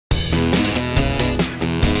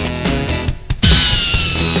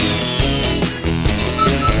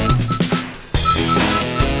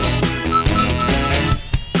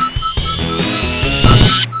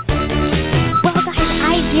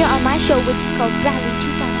called Bradlee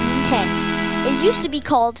 2010. It used to be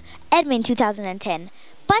called Edmund 2010.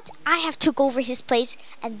 But I have took over his place,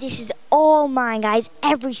 and this is all mine, guys,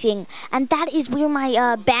 everything. And that is where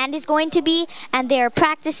my band is going to be, and they're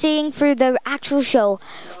practicing for the actual show.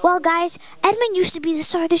 Well, guys, Edmund used to be the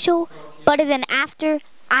star of the show, but then after,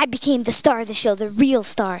 I became the star of the show, the real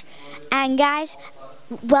star. And guys,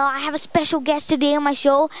 well, I have a special guest today on my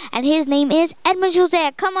show, and his name is Herman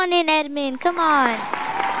José. Come on in, Edmund, come on.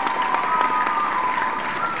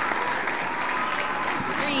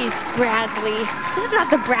 Bradlee. This is not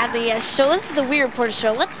the Bradlee show. This is the We Reporter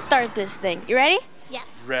show. Let's start this thing. You ready? Yeah.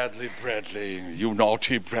 Bradlee, you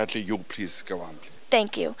naughty Bradlee, you please go on, please.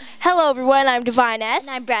 Thank you. Hello, everyone. I'm Dyvine S.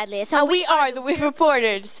 And I'm Bradlee. So we are the We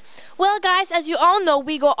Reporters. Well, guys, as you all know,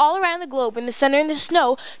 we go all around the globe in the sun and the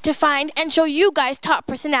snow to find and show you guys top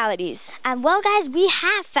personalities. And well, guys, we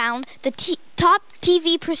have found the top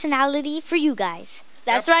TV personality for you guys.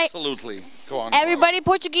 That's right. Absolutely. Go on. Everybody in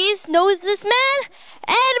Portuguese knows this man,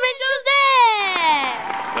 Herman José.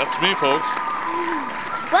 That's me, folks.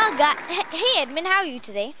 Well, hey, Edmund, how are you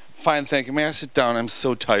today? Fine, thank you. May I sit down? I'm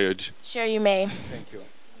so tired. Sure you may. Thank you.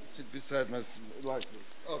 Sit beside my like this.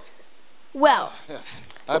 Okay. Well,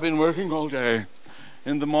 I've been working all day.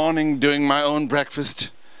 In the morning, doing my own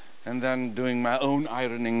breakfast, and then doing my own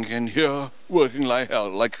ironing, and here working like hell,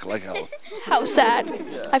 like hell. how sad.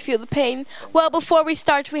 Yeah. I feel the pain. Well, before we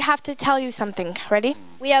start, we have to tell you something. Ready?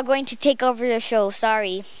 We are going to take over the show.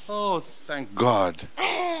 Sorry. Oh, thank God.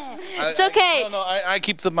 It's okay. I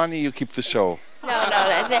keep the money, you keep the show. No,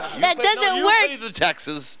 that doesn't work. You pay the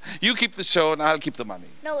taxes, you keep the show, and I'll keep the money.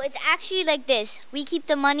 No, it's actually like this. We keep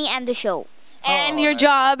the money and the show. And your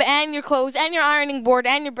job, and your clothes, and your ironing board,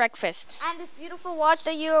 and your breakfast. And this beautiful watch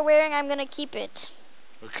that you are wearing, I'm going to keep it.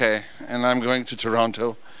 Okay, and I'm going to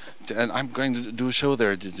Toronto, and I'm going to do a show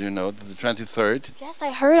there, did you know, the 23rd. Yes,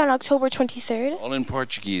 I heard on October 23rd. All in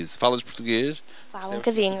Português. Falas português? Fala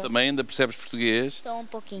bocadinho. Também ainda percebes português? Só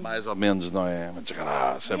pouquinho. Mais ou menos, não é?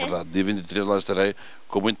 Mas, é verdade. Dia 23 lá estarei,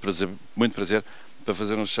 com muito prazer, para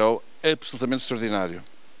fazer um show absolutamente extraordinário.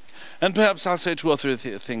 And perhaps I'll say 2 or 3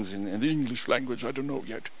 things in the English language. I don't know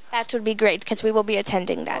yet. That would be great, because we will be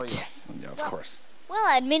attending that. Oh, yes. Yeah, of course. Well,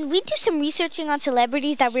 Edmund, we do some researching on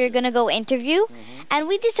celebrities that we're going to go interview. And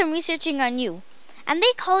we did some researching on you. And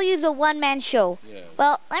they call you the one-man show. Yeah.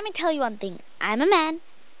 Well, let me tell you one thing. I'm a man,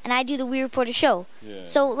 and I do the We Reporter show. Yeah.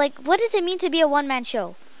 So, like, what does it mean to be a one-man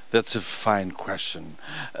show? That's a fine question.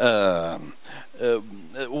 The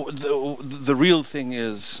real thing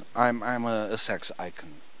is I'm a sex icon.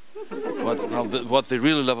 What they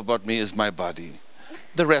really love about me is my body.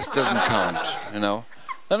 The rest doesn't count, you know.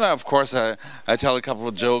 And of course I tell a couple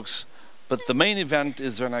of jokes, but the main event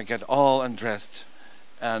is when I get all undressed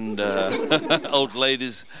and old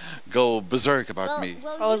ladies go berserk about me.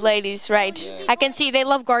 Old ladies, right. Yeah. I can see they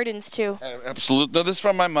love gardens too. Absolutely. No, this is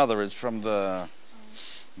from my mother. It's from the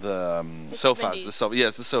sofas.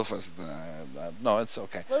 Yes, the sofas. No, it's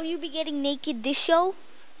okay. Will you be getting naked this show?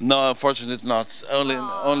 No, unfortunately not.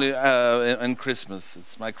 Only in Christmas.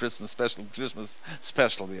 It's my Christmas special.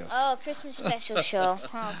 Yes. Oh, Christmas special show.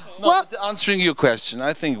 Okay. No, well, answering your question,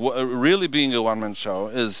 I think really being a one-man show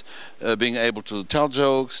is being able to tell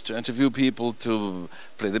jokes, to interview people, to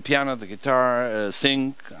play the piano, the guitar,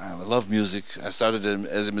 sing. I love music. I started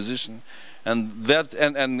as a musician, and that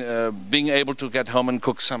being able to get home and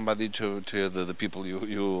cook somebody to the people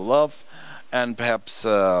you love, and perhaps.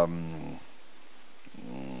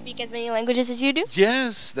 Speak as many languages as you do?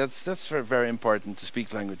 Yes, that's very important to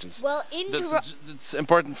speak languages. Well, it's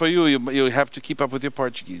important for you. You have to keep up with your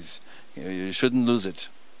Portuguese. You shouldn't lose it.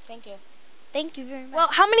 Thank you. Thank you very much. Well,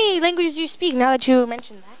 how many languages do you speak now that you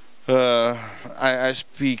mentioned that? I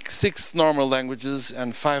speak 6 normal languages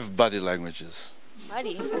and 5 buddy languages.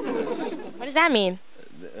 Buddy? Yes. What does that mean?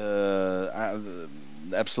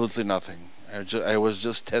 Absolutely nothing. I was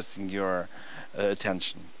just testing your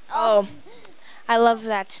attention. Oh. I love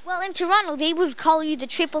that. Well, in Toronto, they would call you the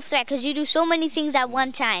triple threat because you do so many things at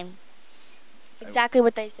one time. That's exactly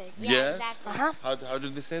what they say. Yeah, yes. Exactly. How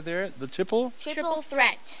did they say there? The triple? Triple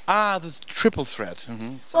threat. Ah, the triple threat.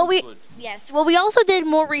 Well, we also did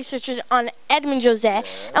more research on Herman José,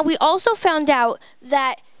 and we also found out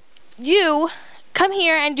that you come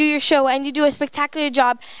here and do your show, and you do a spectacular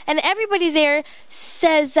job, and everybody there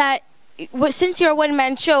says that since you're a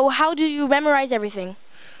one-man show, how do you memorize everything?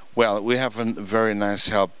 Well, we have a very nice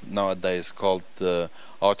help nowadays called the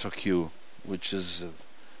AutoCue, which is a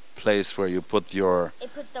place where you put your...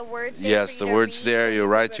 It puts the words there. Yes, the words there. You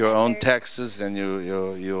write your own texts, and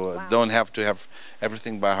you don't have to have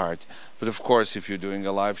everything by heart. But of course, if you're doing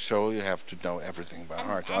a live show, you have to know everything by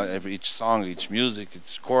heart. Each song, each music,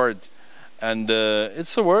 each chord. And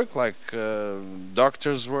it's a work like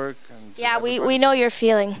doctors' work. And Yeah, we know your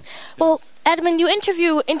feeling. Well, Edmund, you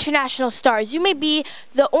interview international stars. You may be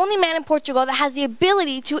the only man in Portugal that has the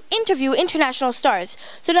ability to interview international stars.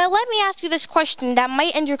 So now let me ask you this question that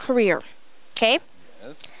might end your career. Okay?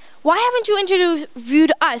 Yes. Why haven't you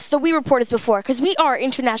interviewed us, the We Reporters, before? Because we are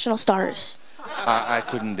international stars. I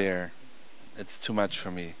couldn't dare. It's too much for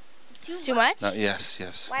me. Too much? No,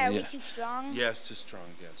 yes. Why are we too strong? Yes, too strong,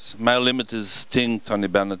 yes. My limit is Sting, Tony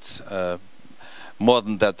Bennett. More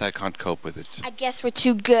than that, I can't cope with it. I guess we're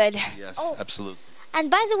too good. Yes, Oh. absolutely.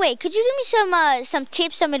 And by the way, could you give me some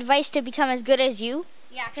tips, some advice to become as good as you?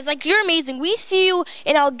 Yeah, because like you're amazing. We see you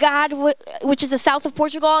in Algarve, which is the south of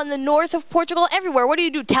Portugal, and the north of Portugal, everywhere. What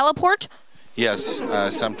do? Teleport? Yes,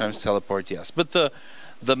 sometimes teleport, yes. But the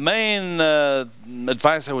main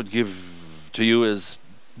advice I would give to you is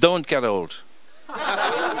don't get old.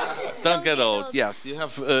 Don't get old. Yes, you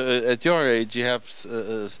have at your age you have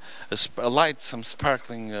a light, some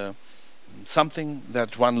sparkling, something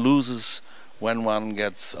that one loses when one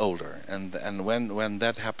gets older, and when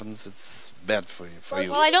that happens, it's bad for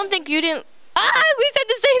you. Well, I don't think you didn't. We said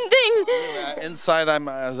the same thing. Inside, I'm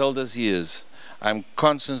as old as he is. I'm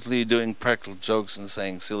constantly doing practical jokes and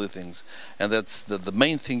saying silly things, and that's the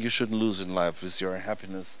main thing you shouldn't lose in life is your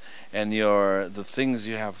happiness and the things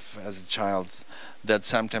you have as a child that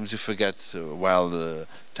sometimes you forget while the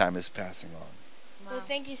time is passing on. Well,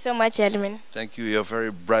 thank you so much, Edmund. Thank you. You're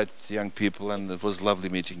very bright young people, and it was lovely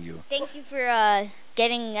meeting you. Thank you for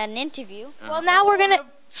getting an interview. Well, now we're gonna.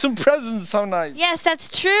 Some presents, so nice. Yes, that's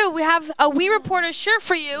true. We have a We Reporter shirt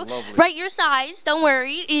for you. Lovely. Right your size. Don't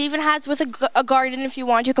worry. It even has with a garden if you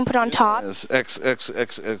want. You can put on top. Yes,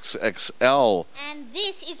 XXXXXL. And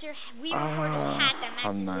this is your We Reporters hat that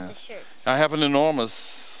how matches with the nice. shirt. I have an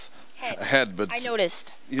enormous head, but I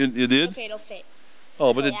noticed. you did? Okay, it'll fit.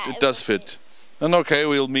 Oh, but Yeah, it it does will fit. And okay,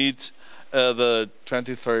 we'll meet the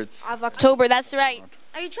 23rd. Of October, that's right.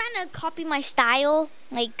 Are you trying to copy my style,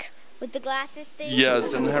 like with the glasses thing?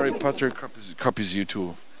 Yes, and Harry Potter copies you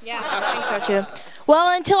too. Yeah, I think so too. Well,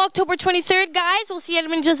 until October 23rd, guys, we'll see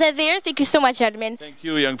Edmund José there. Thank you so much, Edmund. Thank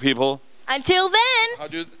you, young people. How How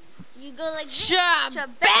do you... You go like this.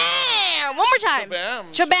 Cha-bam! One more time.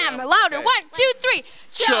 Shabam. Cha-bam. Louder. Okay. 1, 2, 3.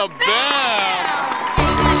 Shabam.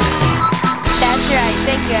 That's right.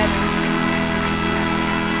 Thank you, Edmund.